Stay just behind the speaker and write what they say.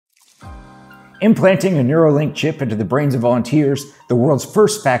Implanting a Neuralink chip into the brains of volunteers, the world's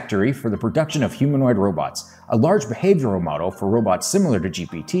first factory for the production of humanoid robots, a large behavioral model for robots similar to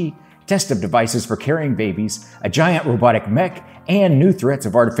GPT, test of devices for carrying babies, a giant robotic mech, and new threats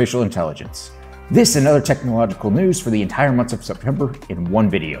of artificial intelligence. This and other technological news for the entire month of September in one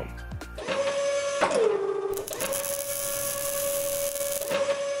video.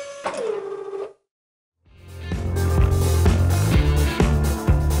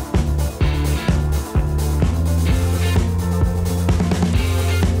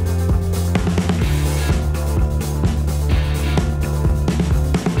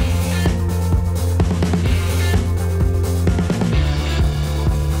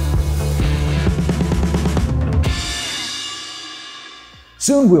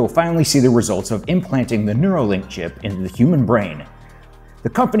 Soon we will finally see the results of implanting the Neuralink chip into the human brain. The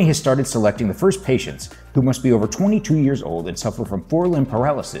company has started selecting the first patients, who must be over 22 years old and suffer from forelimb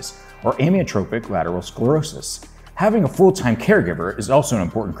paralysis or amyotrophic lateral sclerosis. Having a full-time caregiver is also an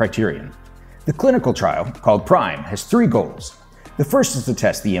important criterion. The clinical trial, called PRIME, has 3 goals. The first is to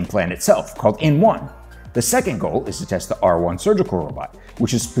test the implant itself, called N1. The second goal is to test the R1 surgical robot,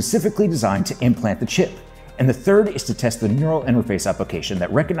 which is specifically designed to implant the chip. And the third is to test the neural interface application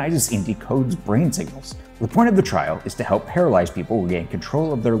that recognizes and decodes brain signals. The point of the trial is to help paralyzed people regain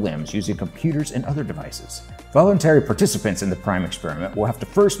control of their limbs using computers and other devices. Voluntary participants in the PRIME experiment will have to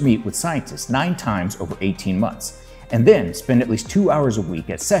first meet with scientists 9 times over 18 months, and then spend at least 2 hours a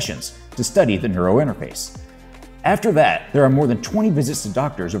week at sessions to study the neural interface. After that, there are more than 20 visits to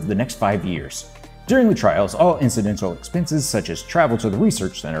doctors over the next 5 years. During the trials, all incidental expenses such as travel to the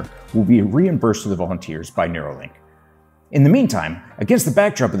research center will be reimbursed to the volunteers by Neuralink. In the meantime, against the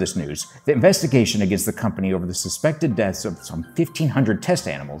backdrop of this news, the investigation against the company over the suspected deaths of some 1,500 test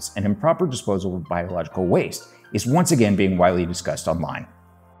animals and improper disposal of biological waste is once again being widely discussed online.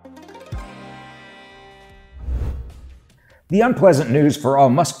 The unpleasant news for all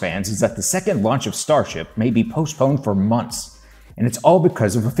Musk fans is that the second launch of Starship may be postponed for months, and it's all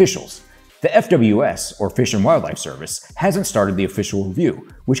because of officials. The FWS, or Fish and Wildlife Service, hasn't started the official review,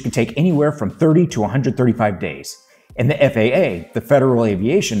 which can take anywhere from 30 to 135 days. And the FAA, the Federal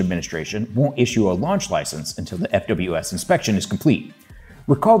Aviation Administration, won't issue a launch license until the FWS inspection is complete.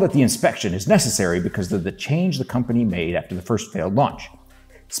 Recall that the inspection is necessary because of the change the company made after the first failed launch.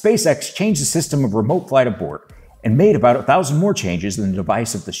 SpaceX changed the system of remote flight abort and made about 1,000 more changes in the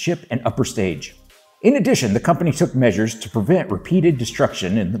device of the ship and upper stage. In addition, the company took measures to prevent repeated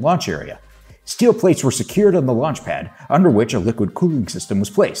destruction in the launch area. Steel plates were secured on the launch pad, under which a liquid cooling system was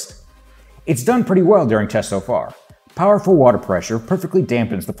placed. It's done pretty well during tests so far. Powerful water pressure perfectly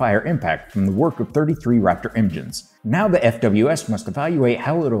dampens the fire impact from the work of 33 Raptor engines. Now the FWS must evaluate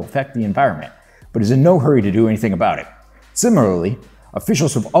how it will affect the environment, but is in no hurry to do anything about it. Similarly,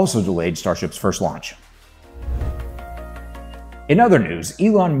 officials have also delayed Starship's first launch. In other news,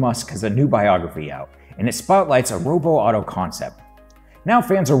 Elon Musk has a new biography out, and it spotlights a robo-auto concept. Now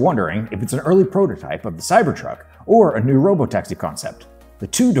fans are wondering if it's an early prototype of the Cybertruck or a new robotaxi concept. The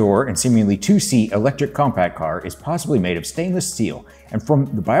 2-door and seemingly 2-seat electric compact car is possibly made of stainless steel, and from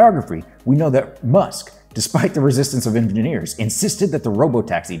the biography, we know that Musk, despite the resistance of engineers, insisted that the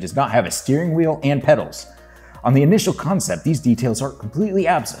robotaxi does not have a steering wheel and pedals. On the initial concept, these details are completely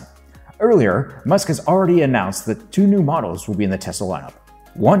absent. Earlier, Musk has already announced that 2 new models will be in the Tesla lineup.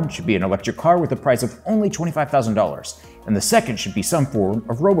 One should be an electric car with a price of only $25,000, and the second should be some form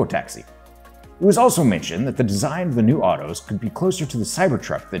of robotaxi. It was also mentioned that the design of the new autos could be closer to the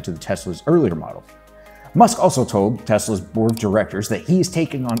Cybertruck than to the Tesla's earlier model. Musk also told Tesla's board of directors that he is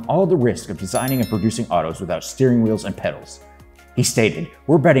taking on all the risk of designing and producing autos without steering wheels and pedals. He stated,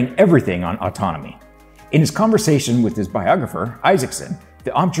 "We're betting everything on autonomy." In his conversation with his biographer, Isaacson,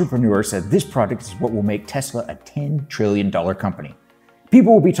 the entrepreneur said this product is what will make Tesla a $10 trillion company.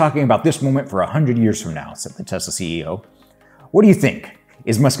 "People will be talking about this moment for 100 years from now," said the Tesla CEO. What do you think?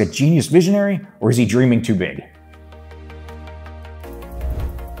 Is Musk a genius visionary, or is he dreaming too big?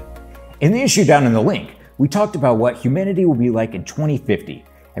 In the issue down in the link, we talked about what humanity will be like in 2050,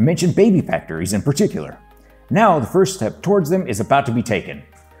 and mentioned baby factories in particular. Now the first step towards them is about to be taken.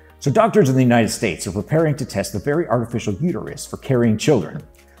 So doctors in the United States are preparing to test the very artificial uterus for carrying children.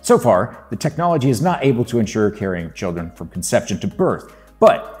 So far, the technology is not able to ensure carrying of children from conception to birth,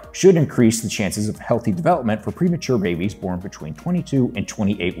 but should increase the chances of healthy development for premature babies born between 22 and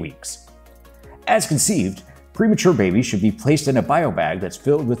 28 weeks. As conceived, premature babies should be placed in a biobag that's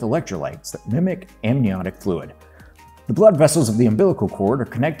filled with electrolytes that mimic amniotic fluid. The blood vessels of the umbilical cord are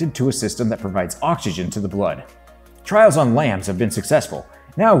connected to a system that provides oxygen to the blood. Trials on lambs have been successful.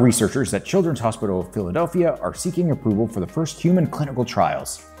 Now researchers at Children's Hospital of Philadelphia are seeking approval for the first human clinical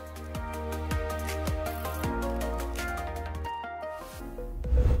trials.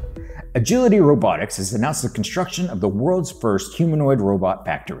 Agility Robotics has announced the construction of the world's first humanoid robot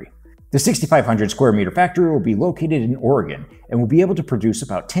factory. The 6,500 square meter factory will be located in Oregon and will be able to produce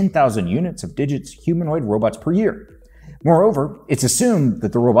about 10,000 units of Digit's humanoid robots per year. Moreover, it's assumed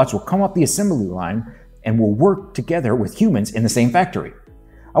that the robots will come off the assembly line and will work together with humans in the same factory.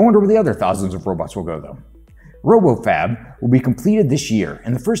 I wonder where the other thousands of robots will go though. RoboFab will be completed this year,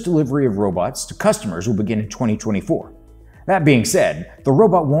 and the first delivery of robots to customers will begin in 2024. That being said, the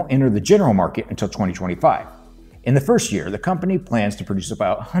robot won't enter the general market until 2025. In the first year, the company plans to produce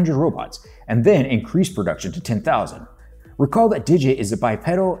about 100 robots and then increase production to 10,000. Recall that Digit is a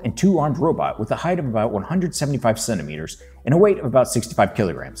bipedal and two-armed robot with a height of about 175 centimeters and a weight of about 65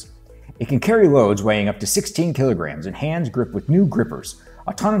 kilograms. It can carry loads weighing up to 16 kilograms and hands gripped with new grippers,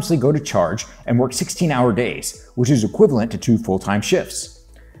 autonomously go to charge, and work 16-hour days, which is equivalent to 2 full-time shifts.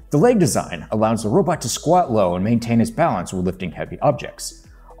 The leg design allows the robot to squat low and maintain its balance while lifting heavy objects.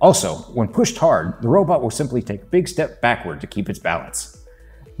 Also, when pushed hard, the robot will simply take a big step backward to keep its balance.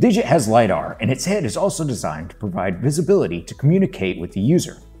 Digit has LiDAR, and its head is also designed to provide visibility to communicate with the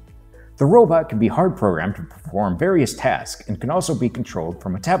user. The robot can be hard programmed to perform various tasks and can also be controlled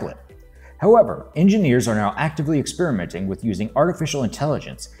from a tablet. However, engineers are now actively experimenting with using artificial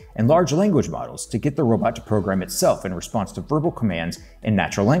intelligence and large language models to get the robot to program itself in response to verbal commands in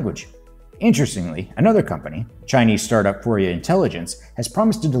natural language. Interestingly, another company, Chinese startup Fourier Intelligence, has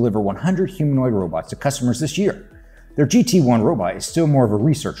promised to deliver 100 humanoid robots to customers this year. Their GT1 robot is still more of a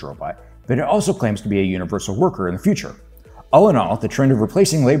research robot, but it also claims to be a universal worker in the future. All in all, the trend of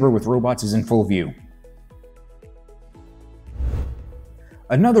replacing labor with robots is in full view.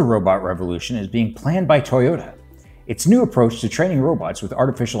 Another robot revolution is being planned by Toyota. Its new approach to training robots with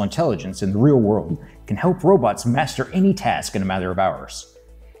artificial intelligence in the real world can help robots master any task in a matter of hours.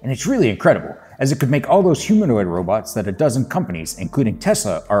 And it's really incredible, as it could make all those humanoid robots that a dozen companies, including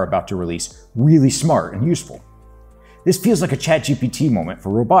Tesla, are about to release really smart and useful. This feels like a ChatGPT moment for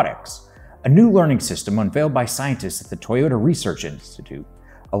robotics. A new learning system unveiled by scientists at the Toyota Research Institute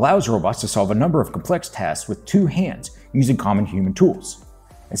allows robots to solve a number of complex tasks with 2 hands using common human tools.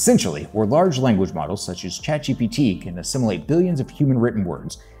 Essentially, where large language models such as ChatGPT can assimilate billions of human-written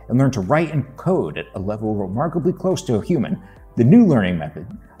words and learn to write and code at a level remarkably close to a human, the new learning method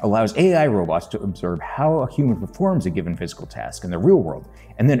allows AI robots to observe how a human performs a given physical task in the real world,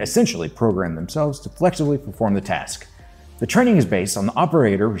 and then essentially program themselves to flexibly perform the task. The training is based on the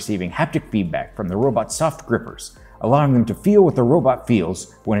operator receiving haptic feedback from the robot's soft grippers, allowing them to feel what the robot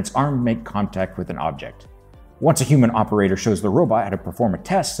feels when its arms make contact with an object. Once a human operator shows the robot how to perform a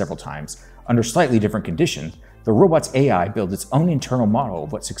task several times, under slightly different conditions, the robot's AI builds its own internal model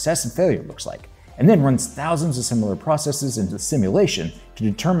of what success and failure looks like, and then runs thousands of similar processes into the simulation to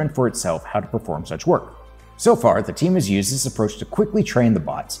determine for itself how to perform such work. So far, the team has used this approach to quickly train the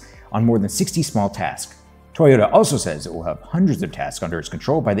bots on more than 60 small tasks. Toyota also says it will have hundreds of tasks under its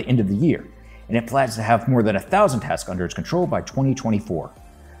control by the end of the year, and it plans to have more than 1,000 tasks under its control by 2024.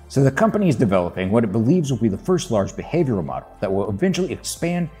 So the company is developing what it believes will be the first large behavioral model that will eventually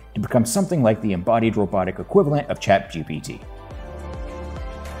expand to become something like the embodied robotic equivalent of ChatGPT.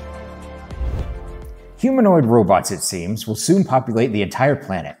 Humanoid robots, it seems, will soon populate the entire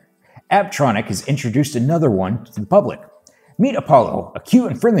planet. Apptronik has introduced another one to the public. Meet Apollo, a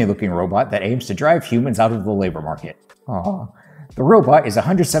cute and friendly-looking robot that aims to drive humans out of the labor market. Aww. The robot is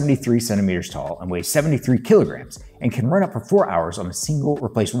 173 centimeters tall and weighs 73 kilograms and can run up for 4 hours on a single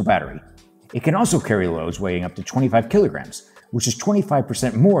replaceable battery. It can also carry loads weighing up to 25 kilograms, which is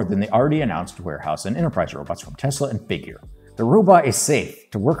 25% more than the already announced warehouse and enterprise robots from Tesla and Figure. The robot is safe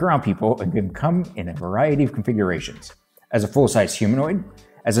to work around people and can come in a variety of configurations. As a full-size humanoid,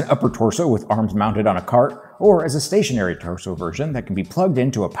 as an upper torso with arms mounted on a cart, or as a stationary torso version that can be plugged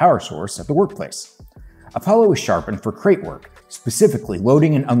into a power source at the workplace. Apollo is sharpened for crate work, specifically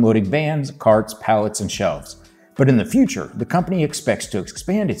loading and unloading vans, carts, pallets, and shelves. But in the future, the company expects to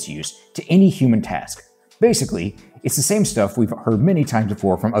expand its use to any human task. Basically, it's the same stuff we've heard many times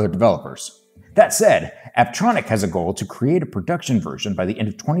before from other developers. That said, Apptronik has a goal to create a production version by the end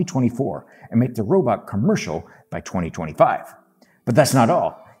of 2024 and make the robot commercial by 2025. But that's not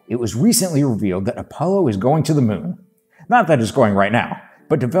all. It was recently revealed that Apollo is going to the moon. Not that it's going right now,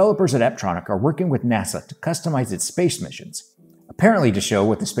 but developers at Apptronik are working with NASA to customize its space missions. Apparently to show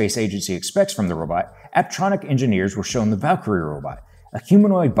what the space agency expects from the robot, Apptronik engineers were shown the Valkyrie robot, a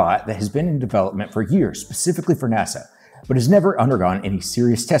humanoid bot that has been in development for years specifically for NASA, but has never undergone any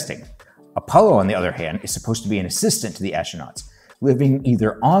serious testing. Apollo, on the other hand, is supposed to be an assistant to the astronauts, living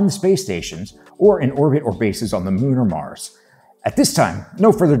either on the space stations or in orbit or bases on the Moon or Mars. At this time,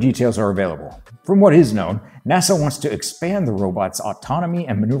 no further details are available. From what is known, NASA wants to expand the robot's autonomy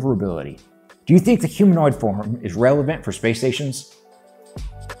and maneuverability. Do you think the humanoid form is relevant for space stations?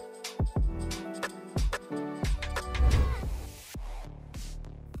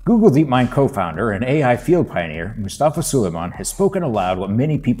 Google DeepMind co-founder and AI field pioneer Mustafa Suleyman has spoken aloud what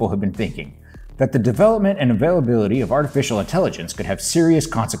many people have been thinking, that the development and availability of artificial intelligence could have serious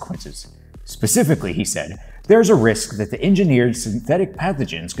consequences. Specifically, he said, there's a risk that the engineered synthetic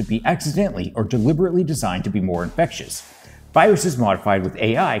pathogens could be accidentally or deliberately designed to be more infectious. Viruses modified with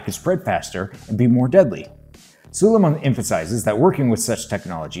AI could spread faster and be more deadly. Suleyman emphasizes that working with such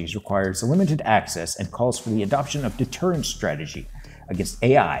technologies requires limited access and calls for the adoption of deterrence strategy against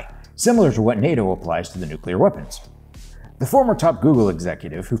AI, similar to what NATO applies to the nuclear weapons. The former top Google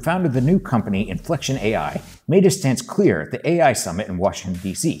executive who founded the new company Inflection AI made his stance clear at the AI Summit in Washington,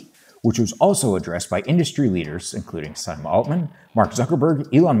 D.C., which was also addressed by industry leaders including Sam Altman, Mark Zuckerberg,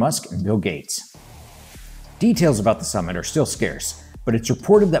 Elon Musk, and Bill Gates. Details about the summit are still scarce, but it's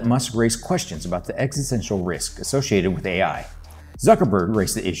reported that Musk raised questions about the existential risk associated with AI. Zuckerberg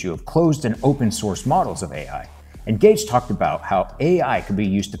raised the issue of closed and open source models of AI, and Gates talked about how AI could be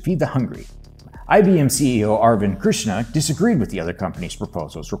used to feed the hungry. IBM CEO Arvind Krishna disagreed with the other company's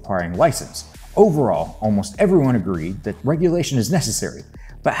proposals requiring license. Overall, almost everyone agreed that regulation is necessary,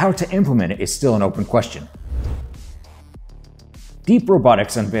 but how to implement it is still an open question. Deep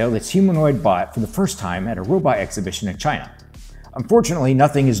Robotics unveiled its humanoid bot for the first time at a robot exhibition in China. Unfortunately,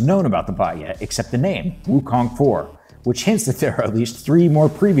 nothing is known about the bot yet except the name, Wukong 4, which hints that there are at least 3 more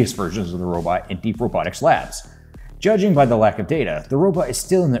previous versions of the robot in Deep Robotics labs. Judging by the lack of data, the robot is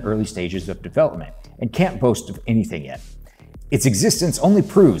still in the early stages of development and can't boast of anything yet. Its existence only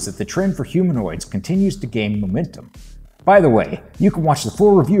proves that the trend for humanoids continues to gain momentum. By the way, you can watch the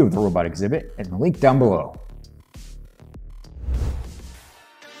full review of the robot exhibit at the link down below.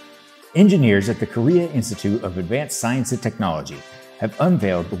 Engineers at the Korea Institute of Advanced Science and Technology have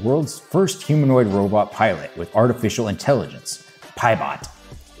unveiled the world's first humanoid robot pilot with artificial intelligence, PiBot.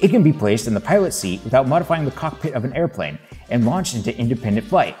 It can be placed in the pilot's seat without modifying the cockpit of an airplane and launched into independent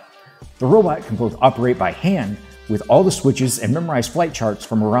flight. The robot can both operate by hand with all the switches and memorize flight charts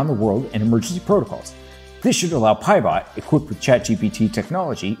from around the world and emergency protocols. This should allow PiBot, equipped with ChatGPT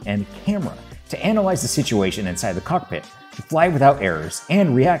technology and a camera, to analyze the situation inside the cockpit, to fly without errors,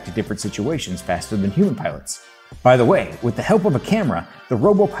 and react to different situations faster than human pilots. By the way, with the help of a camera, the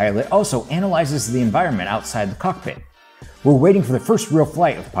robopilot also analyzes the environment outside the cockpit. We're waiting for the first real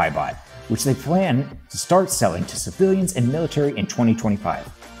flight of PiBot, which they plan to start selling to civilians and military in 2025.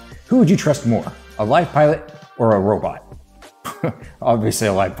 Who would you trust more, a live pilot or a robot? Obviously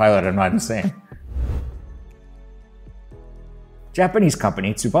a live pilot, I'm not insane. Japanese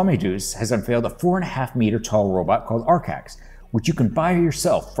company Tsubame Juice has unveiled a 4.5 meter tall robot called Arcax, which you can buy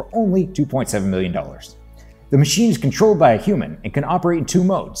yourself for only $2.7 million. The machine is controlled by a human and can operate in 2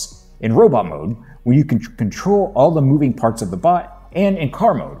 modes. In robot mode, where you can control all the moving parts of the bot, and in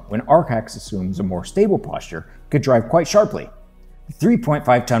car mode, when Arcax assumes a more stable posture, could drive quite sharply. The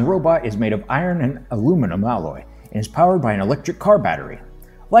 3.5-ton robot is made of iron and aluminum alloy and is powered by an electric car battery.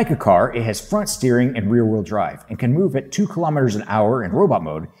 Like a car, it has front steering and rear-wheel drive and can move at 2 km an hour in robot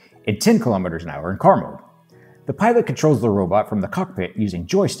mode and 10 km an hour in car mode. The pilot controls the robot from the cockpit using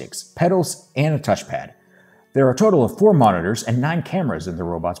joysticks, pedals, and a touchpad. There are a total of 4 monitors and 9 cameras in the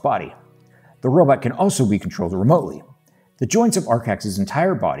robot's body. The robot can also be controlled remotely. The joints of Arcax's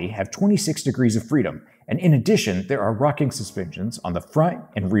entire body have 26 degrees of freedom, and in addition, there are rocking suspensions on the front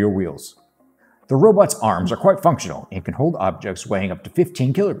and rear wheels. The robot's arms are quite functional and can hold objects weighing up to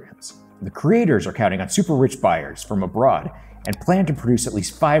 15 kilograms. The creators are counting on super-rich buyers from abroad and plan to produce at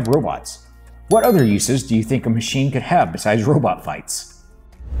least 5 robots. What other uses do you think a machine could have besides robot fights?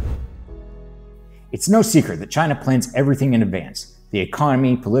 It's no secret that China plans everything in advance: the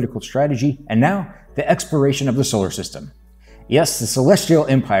economy, political strategy, and now the exploration of the solar system. Yes, the Celestial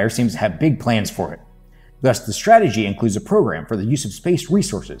Empire seems to have big plans for it. Thus, the strategy includes a program for the use of space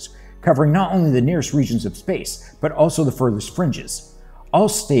resources, covering not only the nearest regions of space, but also the furthest fringes. All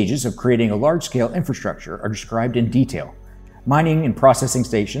stages of creating a large-scale infrastructure are described in detail: mining and processing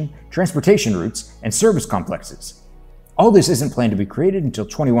station, transportation routes, and service complexes. All this isn't planned to be created until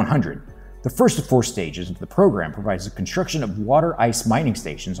 2100. The first of 4 stages of the program provides the construction of water-ice mining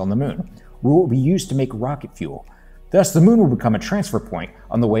stations on the Moon, where it will be used to make rocket fuel. Thus, the Moon will become a transfer point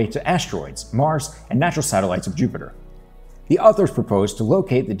on the way to asteroids, Mars, and natural satellites of Jupiter. The authors propose to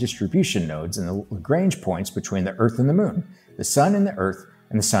locate the distribution nodes and the Lagrange points between the Earth and the Moon, the Sun and the Earth,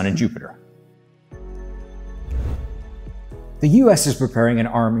 and the Sun and Jupiter. The US is preparing an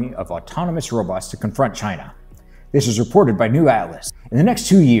army of autonomous robots to confront China. This is reported by New Atlas. In the next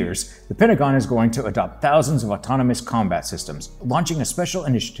 2 years, the Pentagon is going to adopt thousands of autonomous combat systems, launching a special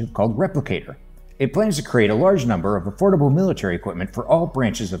initiative called Replicator. It plans to create a large number of affordable military equipment for all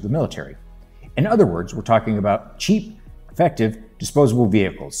branches of the military. In other words, we're talking about cheap, effective, disposable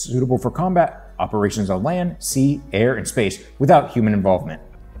vehicles suitable for combat operations on land, sea, air, and space without human involvement.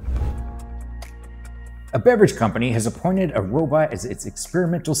 A beverage company has appointed a robot as its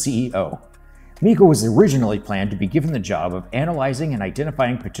experimental CEO. Mika was originally planned to be given the job of analyzing and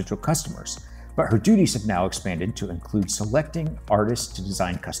identifying potential customers, but her duties have now expanded to include selecting artists to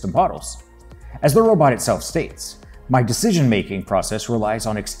design custom bottles. As the robot itself states, "My decision-making process relies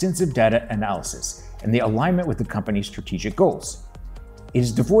on extensive data analysis and the alignment with the company's strategic goals. It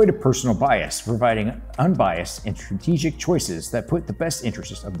is devoid of personal bias, providing unbiased and strategic choices that put the best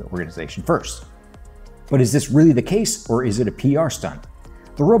interests of the organization first." But is this really the case, or is it a PR stunt?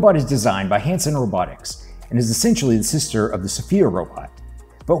 The robot is designed by Hanson Robotics and is essentially the sister of the Sophia robot.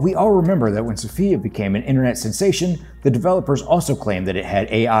 But we all remember that when Sophia became an internet sensation, the developers also claimed that it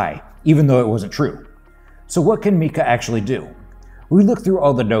had AI, even though it wasn't true. So what can Mika actually do? We looked through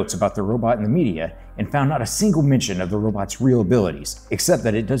all the notes about the robot in the media and found not a single mention of the robot's real abilities, except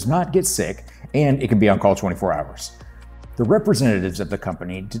that it does not get sick and it can be on call 24 hours. The representatives of the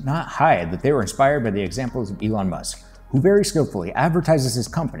company did not hide that they were inspired by the examples of Elon Musk, who very skillfully advertises his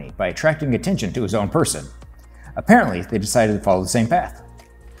company by attracting attention to his own person. Apparently, they decided to follow the same path.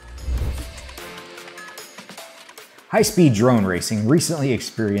 High-speed drone racing recently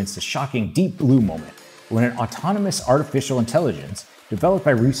experienced a shocking deep blue moment when an autonomous artificial intelligence developed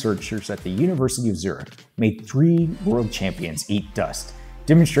by researchers at the University of Zurich made 3 world champions eat dust,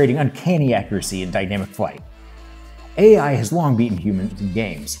 demonstrating uncanny accuracy in dynamic flight. AI has long beaten humans in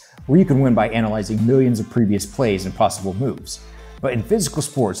games, where you can win by analyzing millions of previous plays and possible moves. But in physical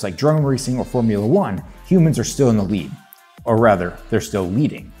sports like drone racing or Formula 1, humans are still in the lead. Or rather, they're still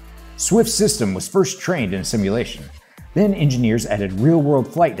leading. Swift's system was first trained in a simulation. Then engineers added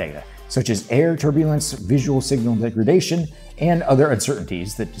real-world flight data, such as air turbulence, visual signal degradation, and other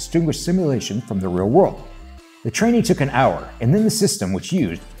uncertainties that distinguish simulation from the real world. The training took an hour, and then the system, which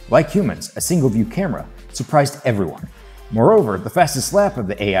used, like humans, a single-view camera, surprised everyone. Moreover, the fastest lap of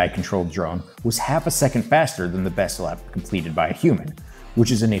the AI-controlled drone was half a second faster than the best lap completed by a human,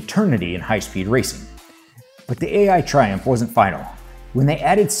 which is an eternity in high-speed racing. But the AI triumph wasn't final. When they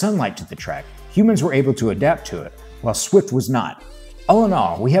added sunlight to the track, humans were able to adapt to it, while Swift was not. All in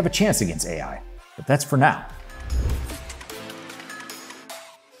all, we have a chance against AI, but that's for now.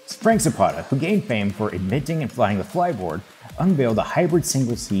 Frank Zapata, who gained fame for inventing and flying the flyboard, unveiled a hybrid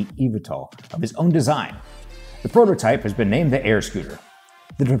single-seat eVTOL of his own design. The prototype has been named the Air Scooter.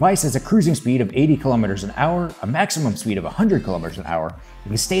 The device has a cruising speed of 80 kilometers an hour, a maximum speed of 100 kilometers an hour,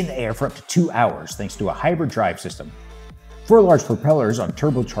 and can stay in the air for up to 2 hours thanks to a hybrid drive system. 4 large propellers on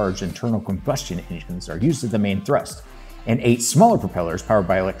turbocharged internal combustion engines are used as the main thrust, and 8 smaller propellers powered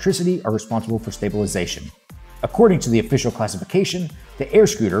by electricity are responsible for stabilization. According to the official classification, the Air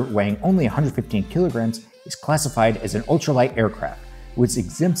Scooter, weighing only 115 kilograms, is classified as an ultralight aircraft, which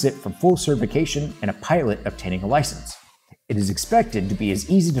exempts it from full certification and a pilot obtaining a license. It is expected to be as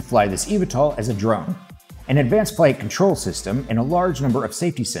easy to fly this eVTOL as a drone. An advanced flight control system and a large number of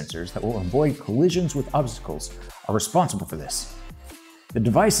safety sensors that will avoid collisions with obstacles are responsible for this. The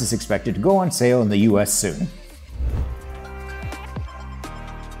device is expected to go on sale in the US soon.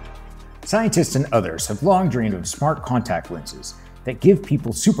 Scientists and others have long dreamed of smart contact lenses that give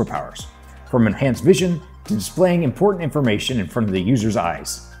people superpowers, from enhanced vision to displaying important information in front of the user's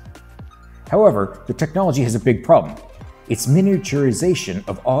eyes. However, the technology has a big problem: its miniaturization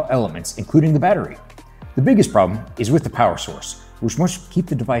of all elements, including the battery. The biggest problem is with the power source, which must keep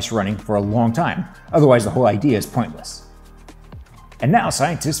the device running for a long time, otherwise the whole idea is pointless. And now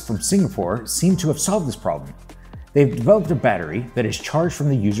scientists from Singapore seem to have solved this problem. They've developed a battery that is charged from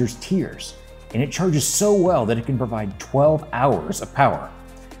the user's tears, and it charges so well that it can provide 12 hours of power.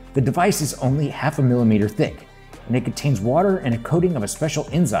 The device is only half a millimeter thick, and it contains water and a coating of a special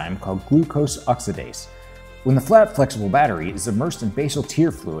enzyme called glucose oxidase. When the flat, flexible battery is immersed in basal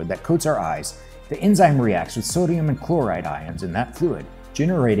tear fluid that coats our eyes, the enzyme reacts with sodium and chloride ions in that fluid,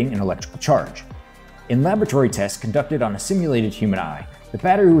 generating an electrical charge. In laboratory tests conducted on a simulated human eye, the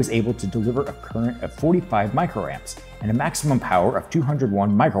battery was able to deliver a current of 45 microamps and a maximum power of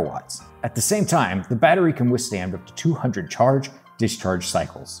 201 microwatts. At the same time, the battery can withstand up to 200 charge-discharge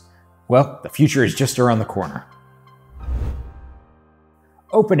cycles. Well, the future is just around the corner.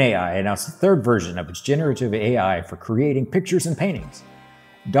 OpenAI announced the 3rd version of its generative AI for creating pictures and paintings,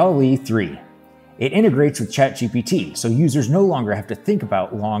 DALL-E 3. It integrates with ChatGPT, so users no longer have to think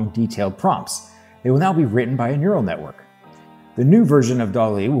about long, detailed prompts. They will now be written by a neural network. The new version of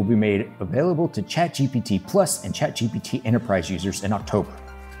DALL-E will be made available to ChatGPT Plus and ChatGPT Enterprise users in October.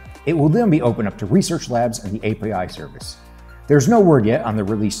 It will then be opened up to research labs and the API service. There's no word yet on the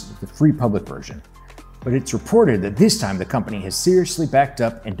release of the free public version, but it's reported that this time the company has seriously backed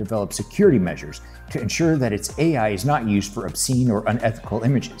up and developed security measures to ensure that its AI is not used for obscene or unethical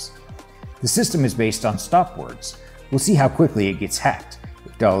images. The system is based on stop words. We'll see how quickly it gets hacked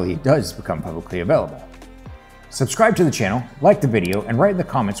if DALL-E does become publicly available. Subscribe to the channel, like the video, and write in the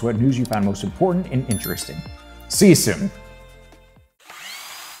comments what news you found most important and interesting. See you soon!